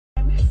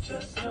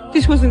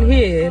This wasn't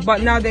here,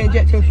 but now they're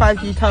injecting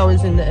 5G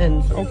towers in the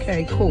ends.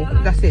 Okay, cool.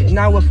 That's it.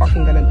 Now we're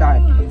fucking gonna die.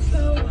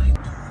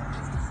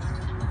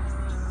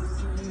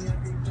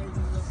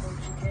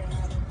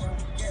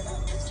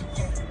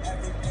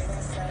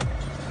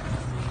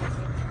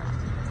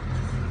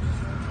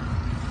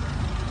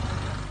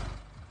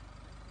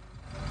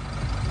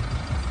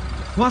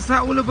 What's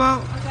that all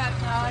about?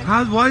 I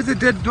don't know. Why is there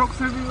dead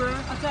dogs everywhere?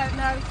 I don't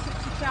know. It's such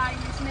a shame,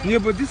 isn't it? Yeah,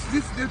 but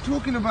they're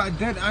talking about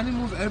dead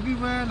animals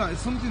everywhere. Like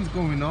something's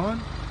going on,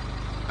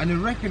 and they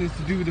reckon it's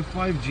to do with the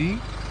 5G.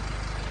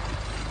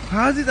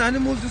 How's these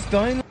animals just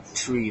dying?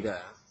 Tree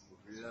there,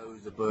 with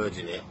loads of birds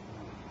in it.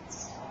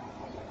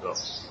 Look,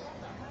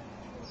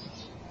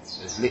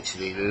 there's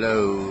literally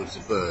loads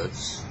of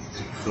birds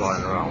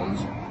flying around,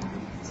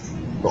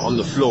 but on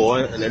the floor,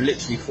 and they're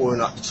literally falling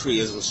out the tree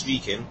as I'm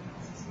speaking.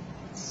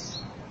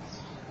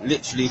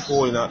 Literally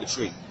falling out the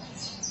tree.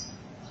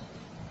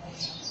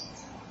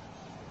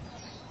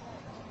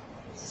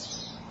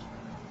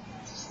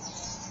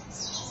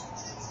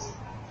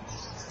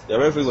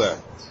 They're everywhere.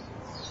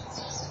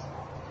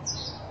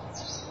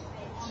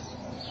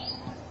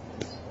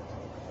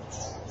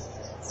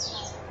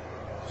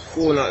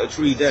 Falling out the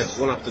tree dead,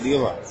 one after the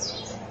other.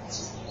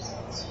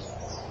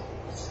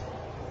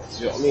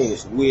 You know what I mean?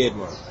 It's weird,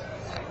 man.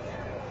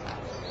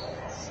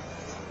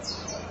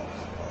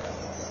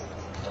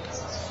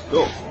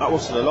 Look, that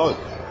was still alive.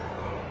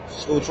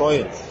 Still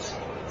trying.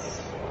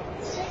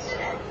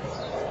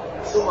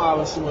 Somehow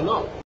and somehow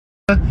not.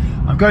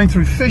 I'm going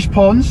through fish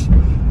ponds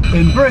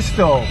in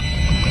Bristol,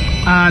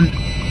 and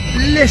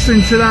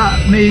listen to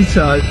that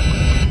meter.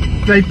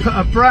 They put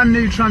a brand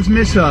new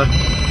transmitter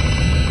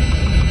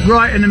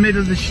right in the middle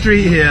of the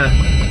street here,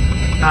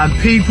 and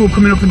people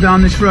coming up and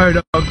down this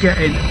road are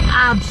getting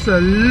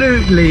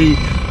absolutely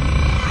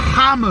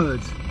hammered.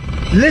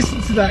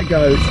 Listen to that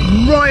go, it's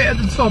right at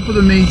the top of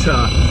the meter.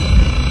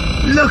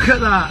 Look at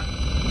that.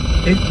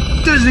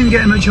 It doesn't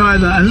get much higher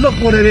than that, and look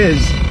what it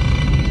is.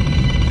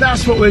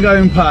 That's what we're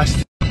going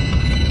past.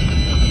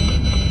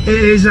 It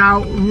is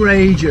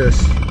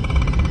outrageous.